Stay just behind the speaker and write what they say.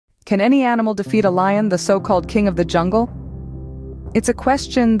Can any animal defeat a lion, the so-called king of the jungle? It's a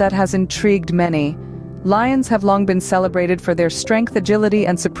question that has intrigued many. Lions have long been celebrated for their strength, agility,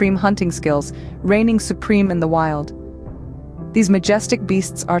 and supreme hunting skills, reigning supreme in the wild. These majestic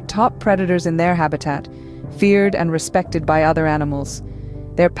beasts are top predators in their habitat, feared and respected by other animals.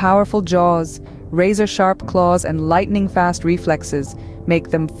 Their powerful jaws, razor-sharp claws, and lightning-fast reflexes make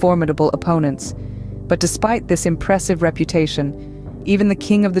them formidable opponents. But despite this impressive reputation, even the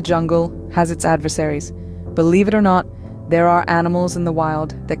king of the jungle has its adversaries. Believe it or not, there are animals in the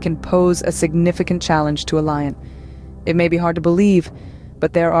wild that can pose a significant challenge to a lion. It may be hard to believe,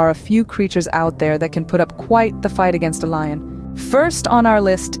 but there are a few creatures out there that can put up quite the fight against a lion. First on our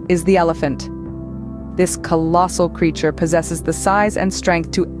list is the elephant. This colossal creature possesses the size and strength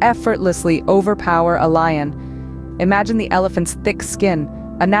to effortlessly overpower a lion. Imagine the elephant's thick skin,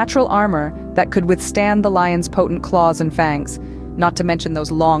 a natural armor that could withstand the lion's potent claws and fangs, not to mention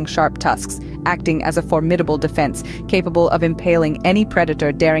those long, sharp tusks, acting as a formidable defense, capable of impaling any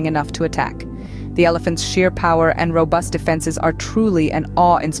predator daring enough to attack. The elephant's sheer power and robust defenses are truly an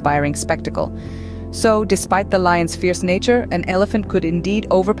awe-inspiring spectacle. So, despite the lion's fierce nature, an elephant could indeed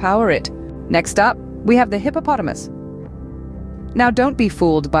overpower it. Next up, we have the hippopotamus. Now, don't be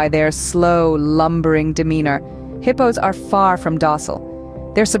fooled by their slow, lumbering demeanor. Hippos are far from docile.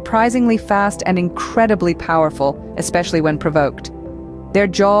 They're surprisingly fast and incredibly powerful, especially when provoked. Their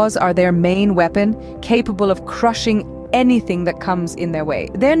jaws are their main weapon, capable of crushing anything that comes in their way.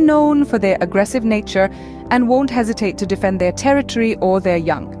 They're known for their aggressive nature and won't hesitate to defend their territory or their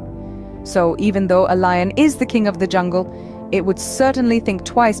young. So even though a lion is the king of the jungle, it would certainly think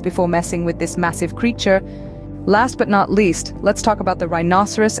twice before messing with this massive creature. Last but not least, let's talk about the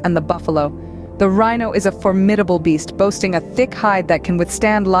rhinoceros and the buffalo. The rhino is a formidable beast, boasting a thick hide that can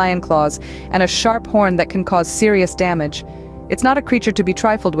withstand lion claws and a sharp horn that can cause serious damage. It's not a creature to be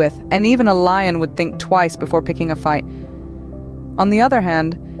trifled with, and even a lion would think twice before picking a fight. On the other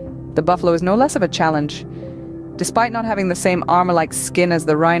hand, the buffalo is no less of a challenge. Despite not having the same armor-like skin as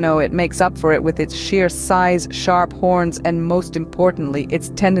the rhino, it makes up for it with its sheer size, sharp horns, and most importantly, its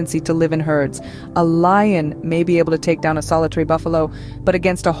tendency to live in herds. A lion may be able to take down a solitary buffalo, but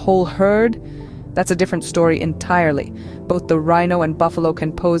against a whole herd, that's a different story entirely. Both the rhino and buffalo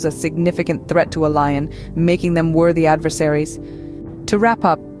can pose a significant threat to a lion, making them worthy adversaries. To wrap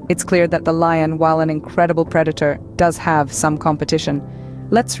up, it's clear that the lion, while an incredible predator, does have some competition.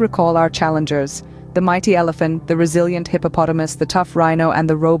 Let's recall our challengers: the mighty elephant, the resilient hippopotamus, the tough rhino, and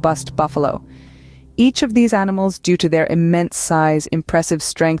the robust buffalo. Each of these animals, due to their immense size, impressive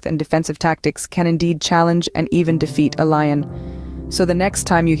strength, and defensive tactics, can indeed challenge and even defeat a lion. So the next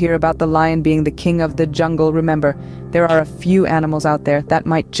time you hear about the lion being the king of the jungle, remember, there are a few animals out there that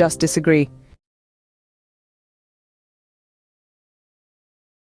might just disagree.